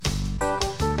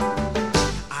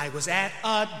was at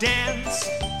a dance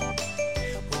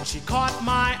when she caught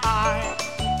my eye,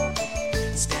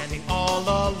 standing all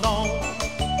alone,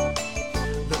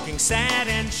 looking sad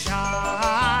and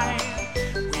shy.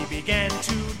 We began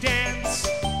to dance,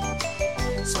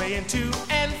 swaying to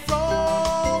and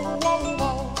fro,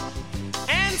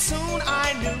 and soon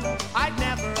I knew I'd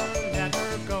never let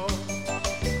her go.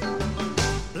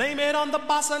 Blame it on the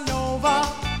bossa nova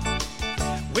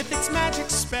with its magic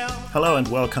spell. Hello and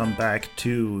welcome back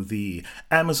to the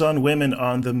Amazon Women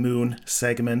on the Moon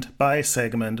segment by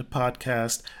segment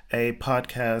podcast, a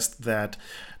podcast that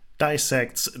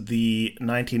dissects the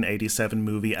 1987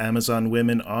 movie Amazon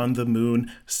Women on the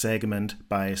Moon segment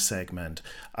by segment.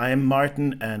 I am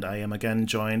Martin and I am again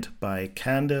joined by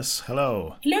Candice.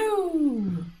 Hello.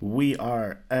 Hello. We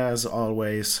are, as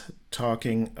always,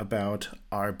 talking about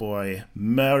our boy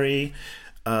Murray,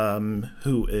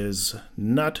 who is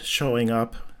not showing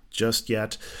up just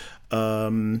yet,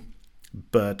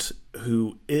 but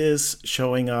who is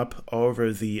showing up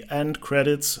over the end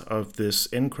credits of this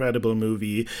incredible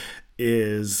movie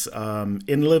is,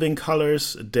 in living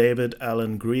colors, David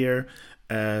Alan Grier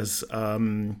as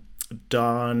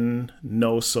Don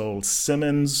No Soul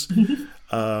Simmons,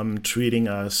 treating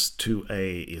us to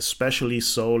a especially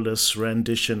soulless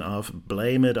rendition of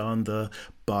Blame It on the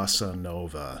Bossa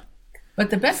Nova. But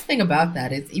the best thing about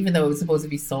that is, even though it was supposed to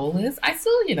be soulless, I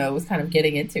still, was kind of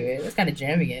getting into it. It was kind of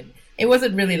jamming it. It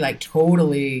wasn't really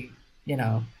totally,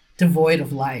 devoid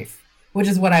of life, which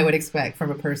is what I would expect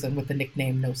from a person with the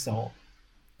nickname No Soul.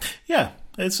 Yeah,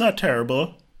 it's not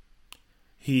terrible.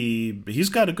 He's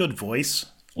got a good voice.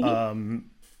 Mm-hmm.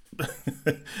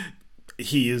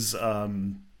 He is,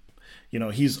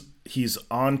 he's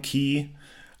on key.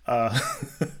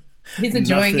 He's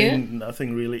enjoying it.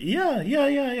 Nothing really. Yeah.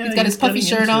 He's got his puffy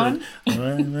shirt on.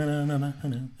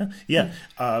 Yeah.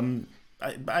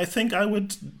 I think I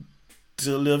would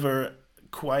deliver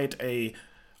quite a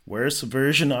worse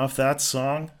version of that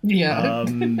song. Yeah.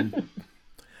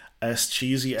 As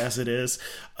cheesy as it is.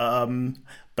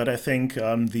 But I think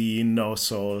the No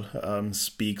Soul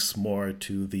speaks more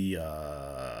to the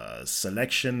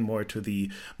selection, more to the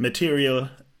material.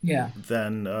 Yeah.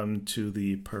 Than to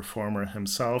the performer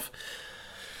himself.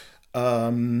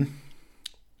 I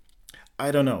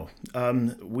don't know.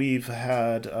 We've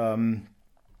had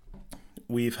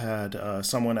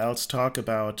someone else talk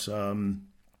about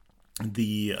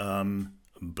the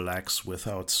Blacks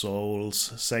Without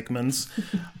Souls segments.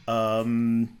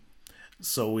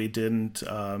 So we didn't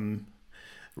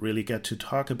really get to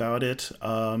talk about it.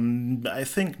 I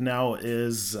think now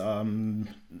is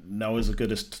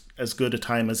as good a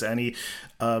time as any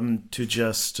to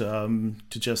just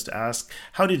ask,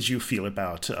 how did you feel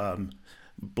about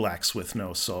Blacks with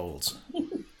No Souls?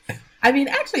 I mean,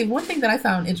 actually, one thing that I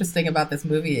found interesting about this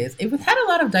movie is it had a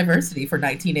lot of diversity for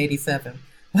 1987.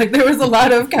 There was a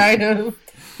lot of kind of,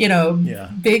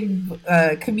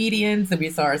 big comedians. And we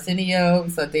saw Arsenio, we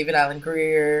saw David Alan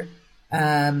Grier.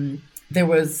 There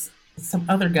was some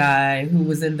other guy who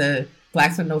was in the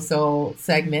Blacks with No Soul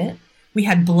segment. We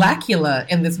had Blackula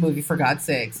in this movie, for God's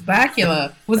sakes.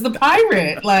 Blackula was the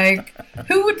pirate.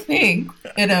 Who would think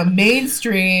in a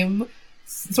mainstream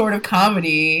sort of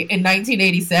comedy in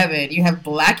 1987, you have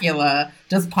Blackula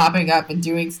just popping up and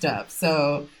doing stuff.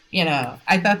 So,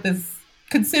 I thought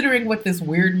considering what this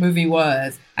weird movie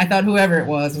was, I thought whoever it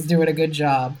was doing a good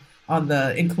job on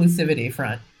the inclusivity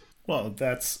front. Well,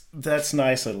 that's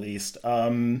nice at least.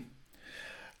 The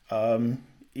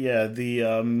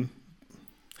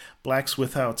Blacks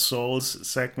Without Souls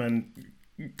segment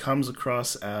comes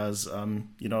across as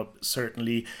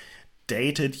certainly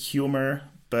dated humor,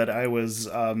 but I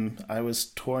was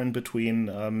torn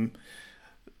between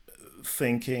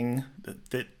thinking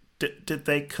that did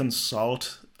they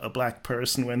consult a black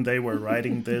person when they were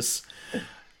writing this,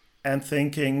 and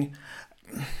thinking,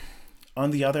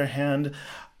 on the other hand,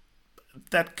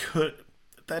 that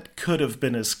could have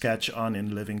been a sketch on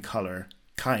In Living Color,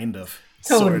 kind of.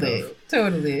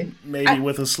 Totally. Maybe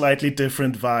with a slightly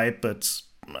different vibe, but.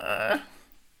 I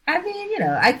mean,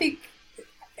 I think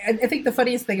the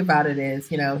funniest thing about it is,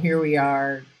 here we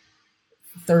are,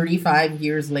 35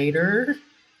 years later,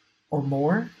 or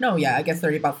more. No, yeah, I guess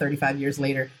about 35 years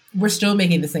later, we're still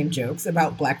making the same jokes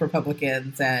about Black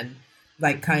Republicans and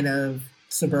kind of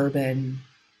suburban,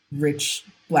 rich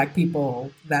Black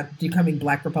people that becoming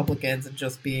Black Republicans and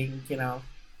just being,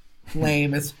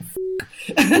 lame as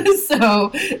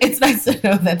So it's nice to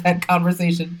know that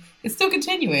conversation is still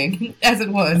continuing as it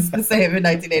was the same in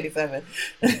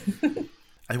 1987.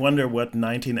 I wonder what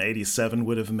 1987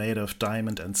 would have made of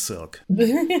Diamond and Silk.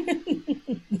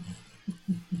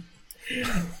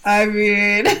 I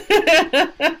mean,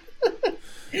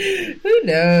 Who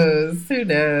knows? Who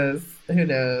knows? Who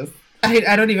knows?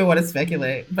 I don't even want to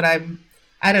speculate, but I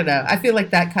don't know. I feel like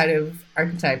that kind of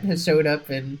archetype has showed up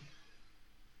in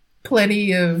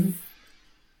plenty of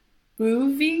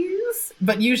movies,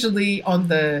 but usually on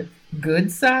the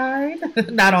good side,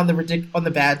 not on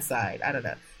the bad side. I don't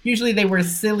know. Usually they were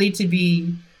silly to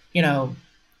be, a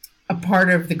part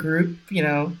of the group,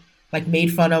 like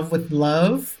made fun of with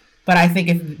love. But I think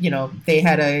if, they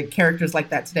had characters like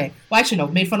that today. Well, actually, no,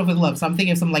 made fun of with love. So I'm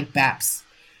thinking of something like Baps.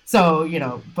 So,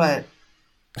 but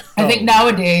I think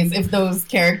nowadays, if those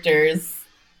characters,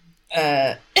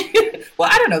 well,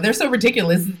 I don't know, they're so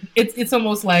ridiculous. It's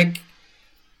almost like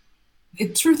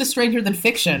truth is stranger than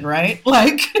fiction, right?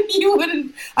 Like,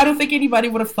 I don't think anybody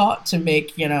would have thought to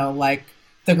make, like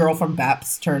the girl from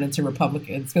Baps turn into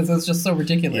Republicans because it's just so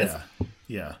ridiculous.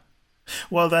 Yeah.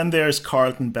 Well, then there's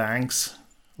Carlton Banks.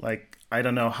 Like, I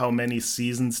don't know how many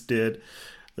seasons did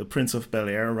the Prince of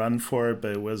Bel-Air run for,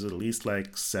 but it was at least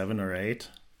like 7 or 8.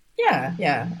 Yeah.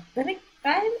 I'm not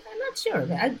sure.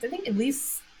 I think at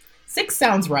least 6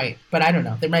 sounds right, but I don't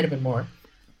know. There might have been more.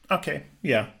 Okay.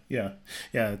 Yeah.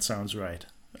 It sounds right.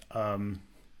 But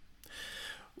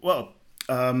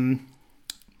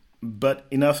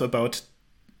enough about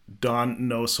Don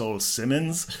No Soul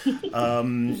Simmons.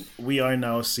 We are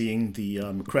now seeing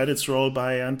the credits roll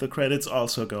by, and the credits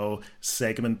also go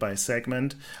segment by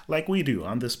segment, like we do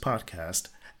on this podcast.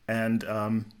 And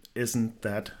isn't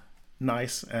that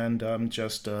nice and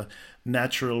just a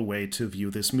natural way to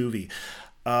view this movie?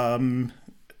 Now,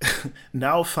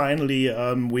 finally,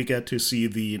 we get to see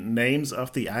the names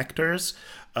of the actors,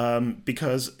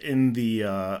 because in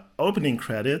the opening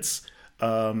credits,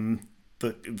 the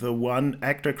one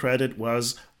actor credit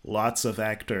was lots of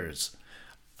actors.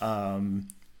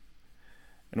 And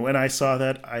when I saw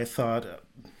that, I thought,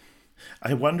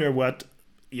 I wonder what,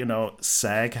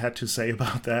 SAG had to say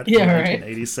about that in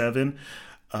 1987.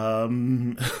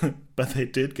 But they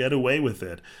did get away with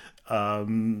it.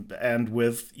 And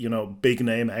with, big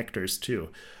name actors too.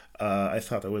 I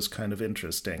thought that was kind of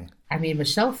interesting. I mean,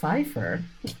 Michelle Pfeiffer.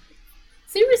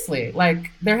 Seriously,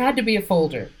 like, there had to be a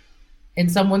folder in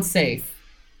someone's safe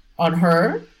on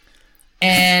her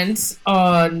and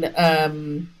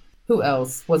on who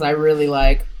else was I really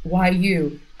like? Why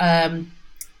you? John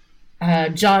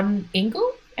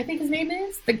Ingle, I think his name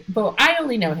is. But I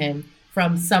only know him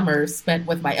from summers spent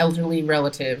with my elderly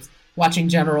relatives watching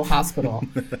General Hospital.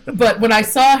 But when I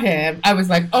saw him, I was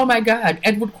like, oh my God,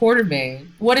 Edward Quartermain.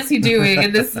 What is he doing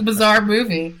in this bizarre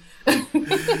movie?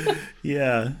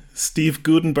 Yeah, Steve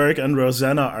Guttenberg and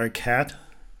Rosanna Arquette.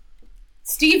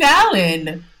 Steve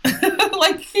Allen.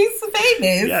 Like, he's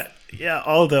famous. Yeah,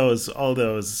 all those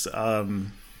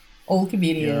old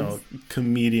comedians.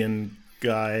 Comedian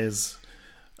guys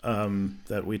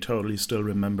that we totally still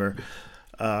remember.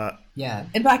 Yeah,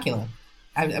 and Blackula.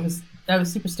 I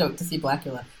was super stoked to see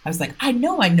Blackula. I was like, I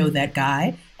know that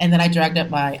guy. And then I dragged up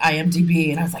my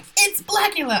IMDb and I was like, it's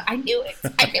Blackula. I knew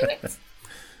it.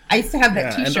 I used to have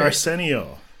that t-shirt. And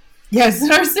Arsenio. Yes,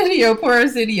 Arsenio. Poor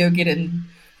Arsenio getting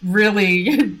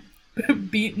really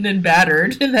beaten and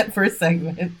battered in that first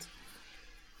segment.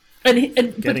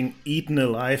 And getting eaten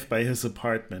alive by his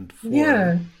apartment.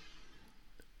 For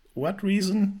what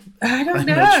reason? I don't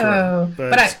know. Sure,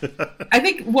 but I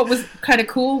think what was kind of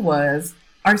cool was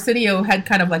Arsenio had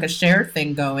kind of like a share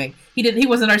thing going. He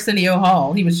wasn't Arsenio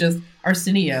Hall. He was just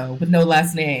Arsenio with no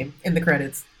last name in the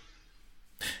credits.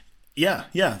 Yeah,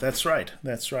 that's right.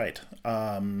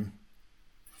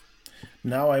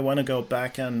 Now I want to go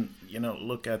back and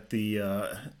look at the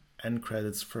end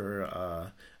credits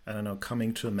for I don't know,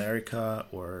 Coming to America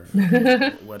or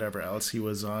whatever else he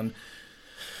was on.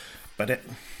 But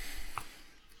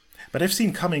I've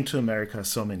seen Coming to America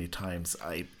so many times.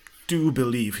 I do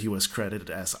believe he was credited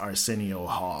as Arsenio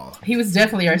Hall. He was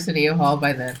definitely Arsenio Hall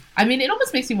by then. I mean, it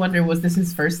almost makes me wonder, was this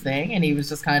his first thing? And he was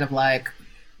just kind of like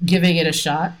giving it a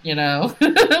shot,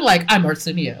 like, I'm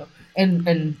Arsenio.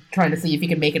 And trying to see if he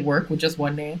can make it work with just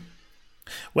one name.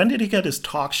 When did he get his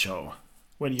talk show?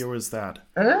 What year was that?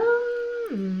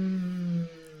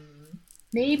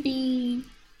 Maybe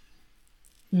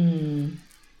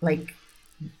like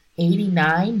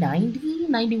 89, 90,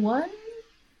 91?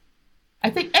 I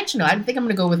think I'm going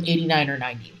to go with 89 or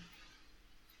 90.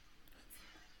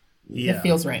 Yeah. That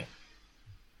feels right.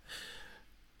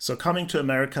 So Coming to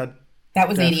America, that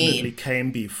was definitely 88.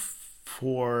 Came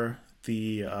before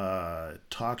the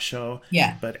talk show.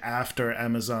 Yeah. But after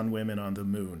Amazon Women on the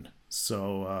Moon.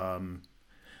 So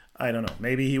I don't know.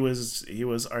 Maybe he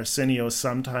was Arsenio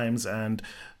sometimes and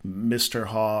Mr.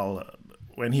 Hall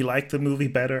when he liked the movie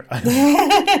better. I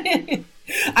don't know.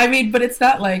 I mean, but it's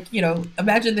not like,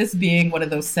 imagine this being one of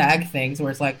those SAG things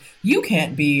where it's like, you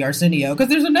can't be Arsenio because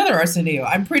there's another Arsenio.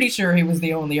 I'm pretty sure he was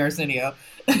the only Arsenio,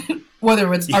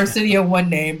 whether it's Arsenio one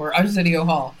name or Arsenio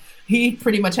Hall. He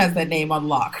pretty much has that name on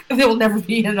lock. There will never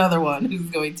be another one who's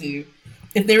going to,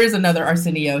 if there is another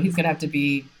Arsenio, he's going to have to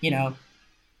be, even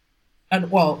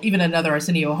another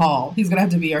Arsenio Hall. He's going to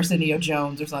have to be Arsenio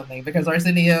Jones or something because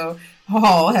Arsenio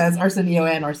Hall has Arsenio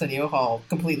and Arsenio Hall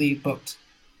completely booked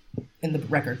in the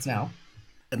records now.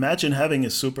 Imagine having a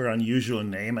super unusual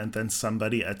name and then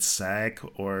somebody at SAG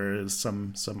or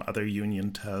some other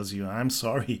union tells you, I'm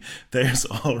sorry, there's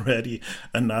already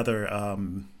another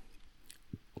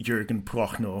Jürgen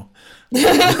Prochnow.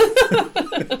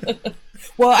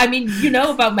 Well, I mean,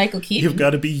 about Michael Keaton. You've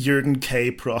got to be Jürgen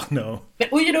K. Prochnow.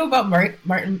 Well, about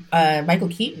Michael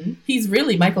Keaton. He's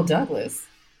really Michael Douglas.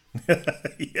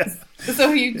 Yeah.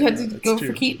 So you had to go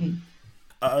for Keaton.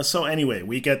 So anyway,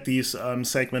 we get these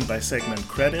segment by segment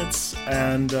credits,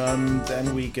 and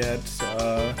then we get,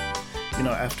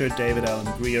 after David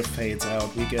Alan Grier fades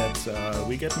out, we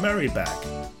get Murray back.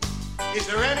 Is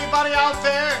there anybody out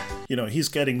there? He's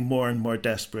getting more and more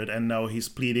desperate, and now he's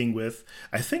pleading with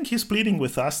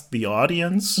us, the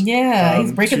audience. Yeah,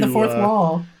 he's breaking the fourth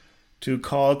wall. To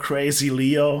call Crazy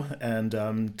Leo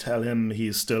and tell him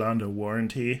he's still under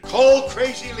warranty. Call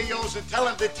Crazy Leo's and tell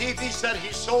him the TV set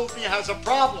he sold me has a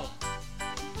problem.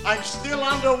 I'm still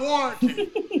under warranty.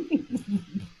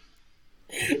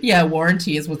 Yeah,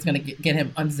 warranty is what's going to get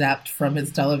him unzapped from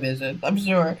his television, I'm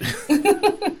sure.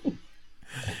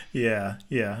 Yeah.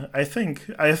 I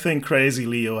think Crazy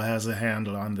Leo has a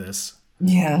handle on this.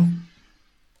 Yeah.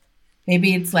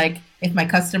 Maybe it's like, if my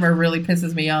customer really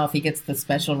pisses me off, he gets the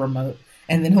special remote,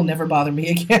 and then he'll never bother me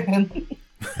again.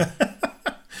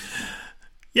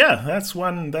 Yeah, that's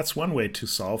one way to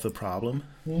solve the problem.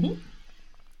 Mm-hmm.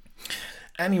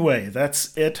 Anyway,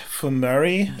 that's it for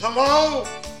Murray. Hello?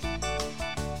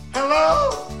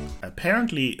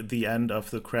 Apparently the end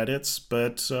of the credits,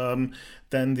 but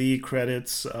then the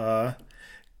credits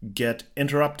get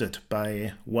interrupted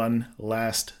by one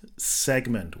last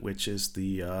segment, which is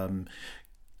the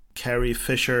Carrie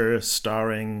Fisher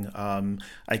starring,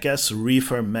 I guess,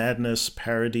 Reefer Madness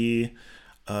parody,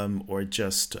 or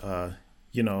just,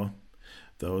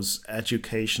 those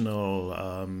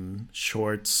educational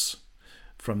shorts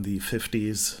from the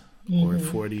 50s or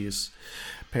 40s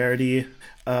parody,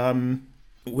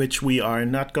 which we are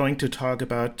not going to talk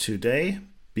about today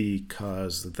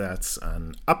because that's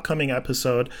an upcoming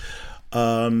episode.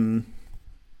 But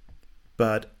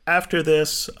after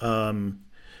this,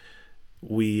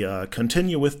 we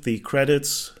continue with the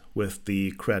credits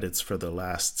for the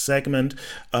last segment.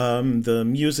 The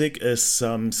music is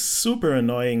some super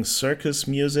annoying circus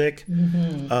music,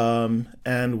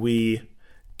 and we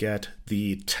get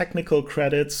the technical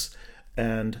credits,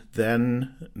 and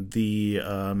then the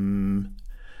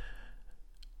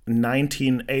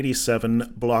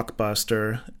 1987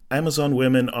 blockbuster Amazon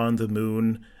Women on the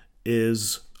Moon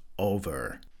is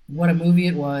over. What a movie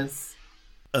it was.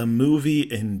 A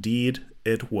movie indeed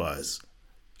it was,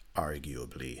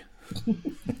 arguably.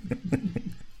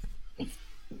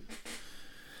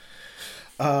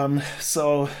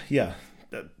 So yeah,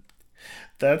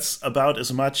 that's about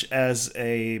as much as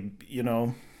a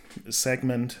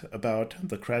segment about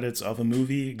the credits of a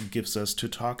movie gives us to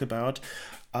talk about.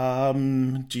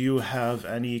 Do you have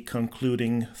any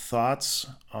concluding thoughts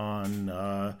on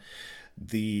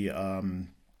the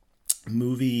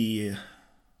movie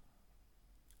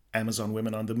Amazon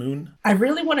Women on the Moon? I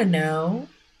really want to know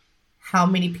how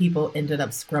many people ended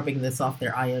up scrubbing this off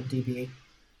their IMDb.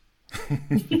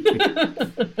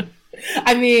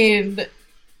 I mean,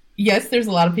 yes, there's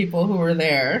a lot of people who were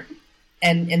there,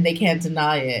 and they can't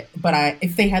deny it. But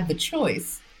if they had the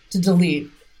choice to delete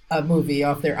a movie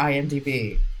off their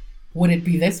IMDb, would it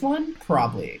be this one?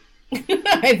 Probably.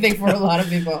 I think for a lot of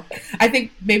people. I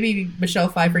think maybe Michelle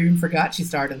Pfeiffer even forgot she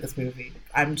starred in this movie.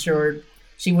 I'm sure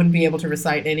she wouldn't be able to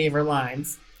recite any of her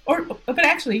lines. But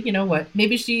actually, you know what?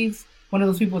 Maybe she's one of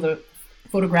those people with a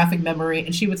photographic memory,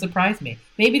 and she would surprise me.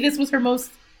 Maybe this was her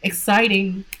most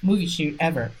exciting movie shoot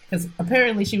ever, because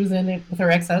apparently she was in it with her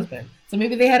ex-husband. So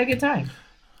maybe they had a good time.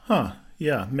 Huh.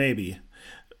 Yeah, maybe.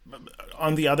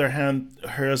 On the other hand,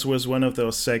 hers was one of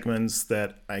those segments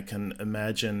that I can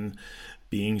imagine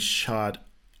being shot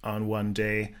on one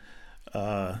day.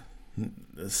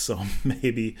 So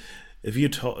maybe if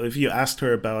you asked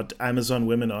her about Amazon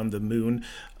Women on the Moon,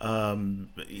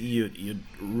 you'd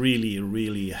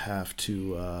really have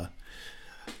to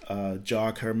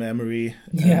jog her memory.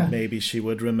 Yeah. And maybe she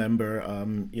would remember,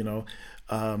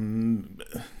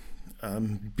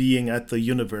 being at the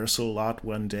Universal lot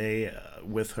one day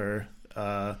with her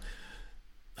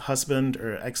husband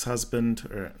or ex-husband,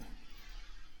 or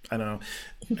I don't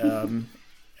know,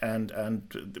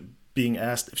 and being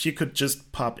asked if she could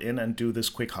just pop in and do this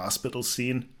quick hospital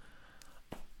scene.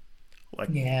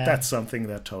 Like, that's something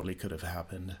that totally could have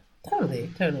happened. Totally.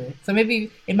 So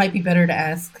maybe it might be better to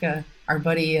ask our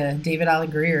buddy David Alan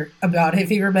Grier about if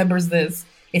he remembers this,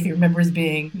 if he remembers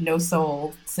being No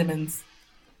Soul Simmons.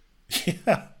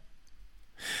 Yeah.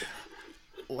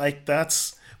 Like,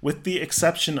 that's, with the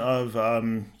exception of,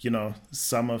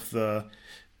 some of the,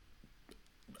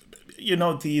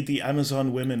 the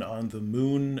Amazon Women on the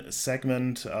Moon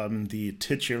segment, the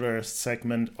titular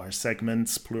segment, or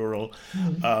segments, plural,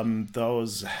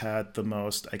 those had the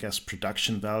most, I guess,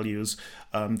 production values.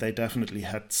 They definitely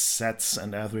had sets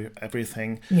and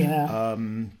everything. Yeah.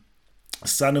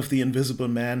 Son of the Invisible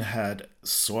Man had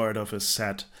sort of a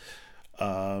set.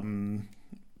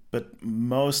 But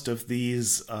most of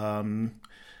these,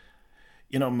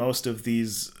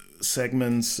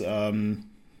 segments,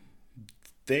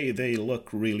 they look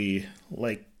really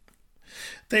like,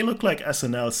 they look like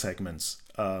SNL segments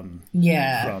from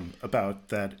about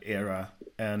that era.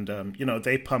 And,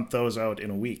 they pump those out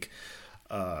in a week.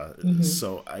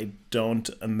 So I don't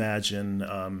imagine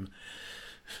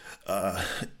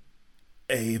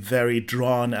a very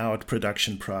drawn-out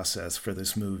production process for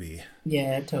this movie.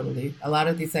 Yeah, totally. A lot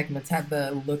of these segments have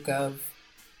the look of,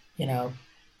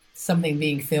 something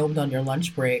being filmed on your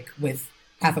lunch break with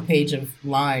half a page of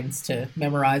lines to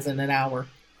memorize in an hour.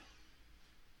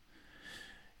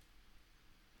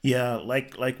 Yeah,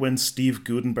 like when Steve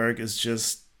Guttenberg is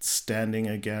just standing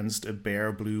against a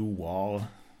bare blue wall.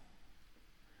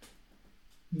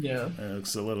 Yeah. It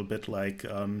looks a little bit like...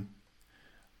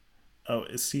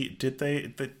 Did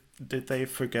they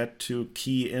forget to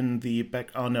key in the back?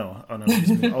 Oh no!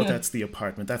 Oh, that's the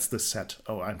apartment. That's the set.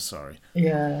 Oh, I'm sorry.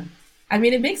 Yeah, I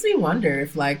mean, it makes me wonder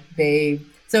if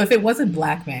so if it wasn't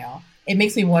blackmail, it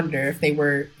makes me wonder if they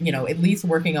were, at least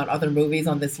working on other movies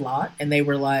on this lot, and they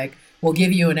were like, "We'll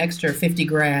give you an extra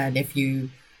 $50,000 if you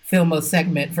film a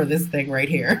segment for this thing right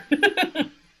here."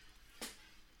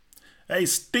 Hey,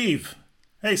 Steve.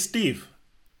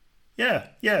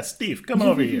 Yeah, Steve, come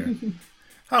over here.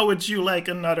 How would you like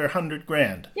another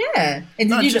 $100,000? Yeah. And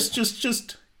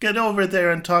just get over there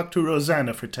and talk to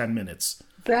Rosanna for 10 minutes.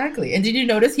 Exactly. And did you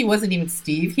notice he wasn't even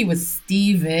Steve? He was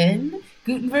Steven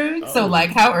Guttenberg. Oh. So,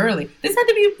 how early? This had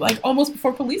to be, almost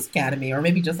before Police Academy, or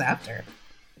maybe just after.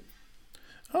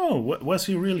 Oh, was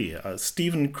he really?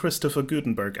 Stephen Christopher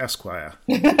Guttenberg, Esquire.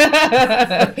 He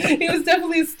was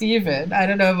definitely Stephen. I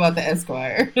don't know about the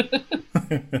Esquire.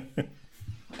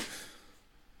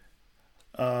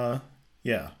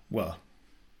 Yeah, well,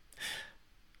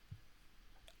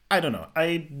 I don't know.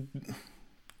 I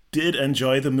did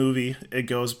enjoy the movie. It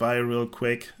goes by real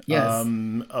quick. Yes.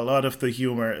 A lot of the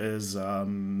humor is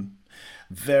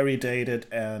very dated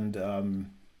and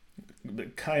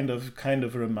kind of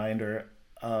a reminder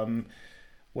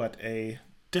what a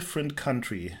different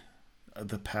country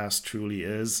the past truly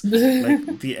is.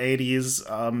 Like, the 80s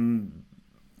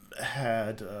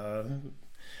had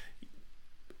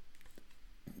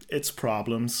its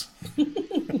problems.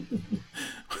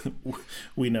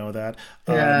 We know that.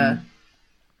 Yeah.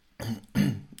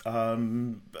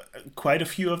 Quite a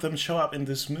few of them show up in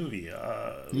this movie.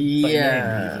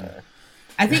 Yeah.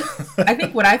 I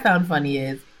think what I found funny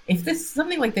is, if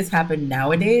something like this happened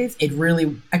nowadays, I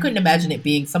couldn't imagine it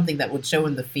being something that would show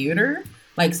in the theater.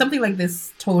 Like, something like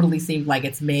this totally seemed like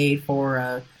it's made for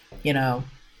a,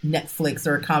 Netflix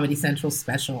or a Comedy Central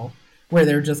special, where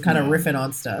they're just kind of riffing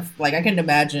on stuff. Like, I can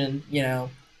imagine,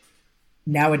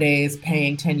 nowadays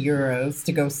paying €10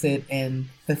 to go sit in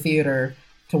the theater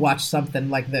to watch something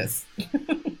like this.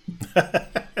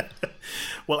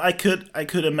 Well, I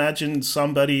could imagine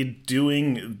somebody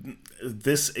doing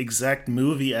this exact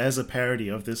movie as a parody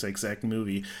of this exact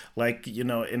movie, like, in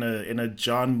a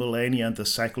John Mulaney and the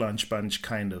Sack Lunch Bunch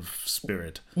kind of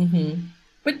spirit. Mm-hmm.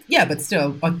 But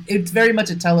still, it's very much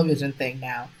a television thing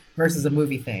now versus a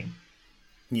movie thing.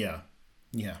 Yeah.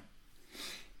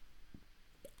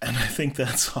 And I think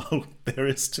that's all there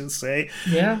is to say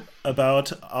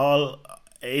about all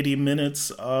 80 minutes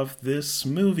of this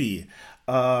movie.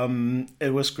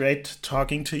 It was great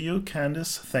talking to you,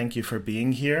 Candice. Thank you for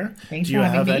being here. Thanks Do you for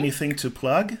having have me. anything to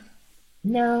plug?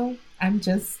 No, I'm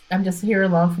just here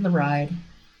along for the ride.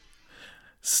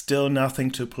 Still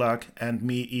nothing to plug, and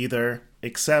me either,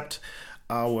 except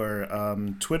our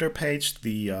Twitter page,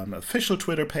 the official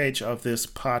Twitter page of this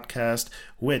podcast,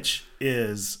 which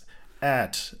is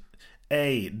at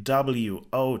AWOTMP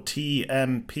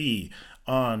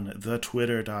on the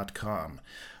twitter.com.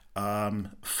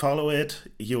 Follow it.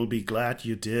 You'll be glad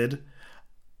you did,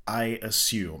 I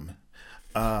assume.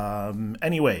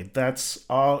 Anyway, that's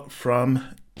all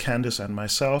from Candice and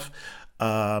myself.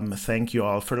 Thank you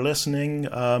all for listening.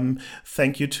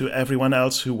 Thank you to everyone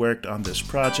else who worked on this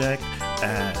project,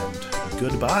 and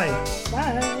goodbye.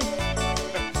 Bye.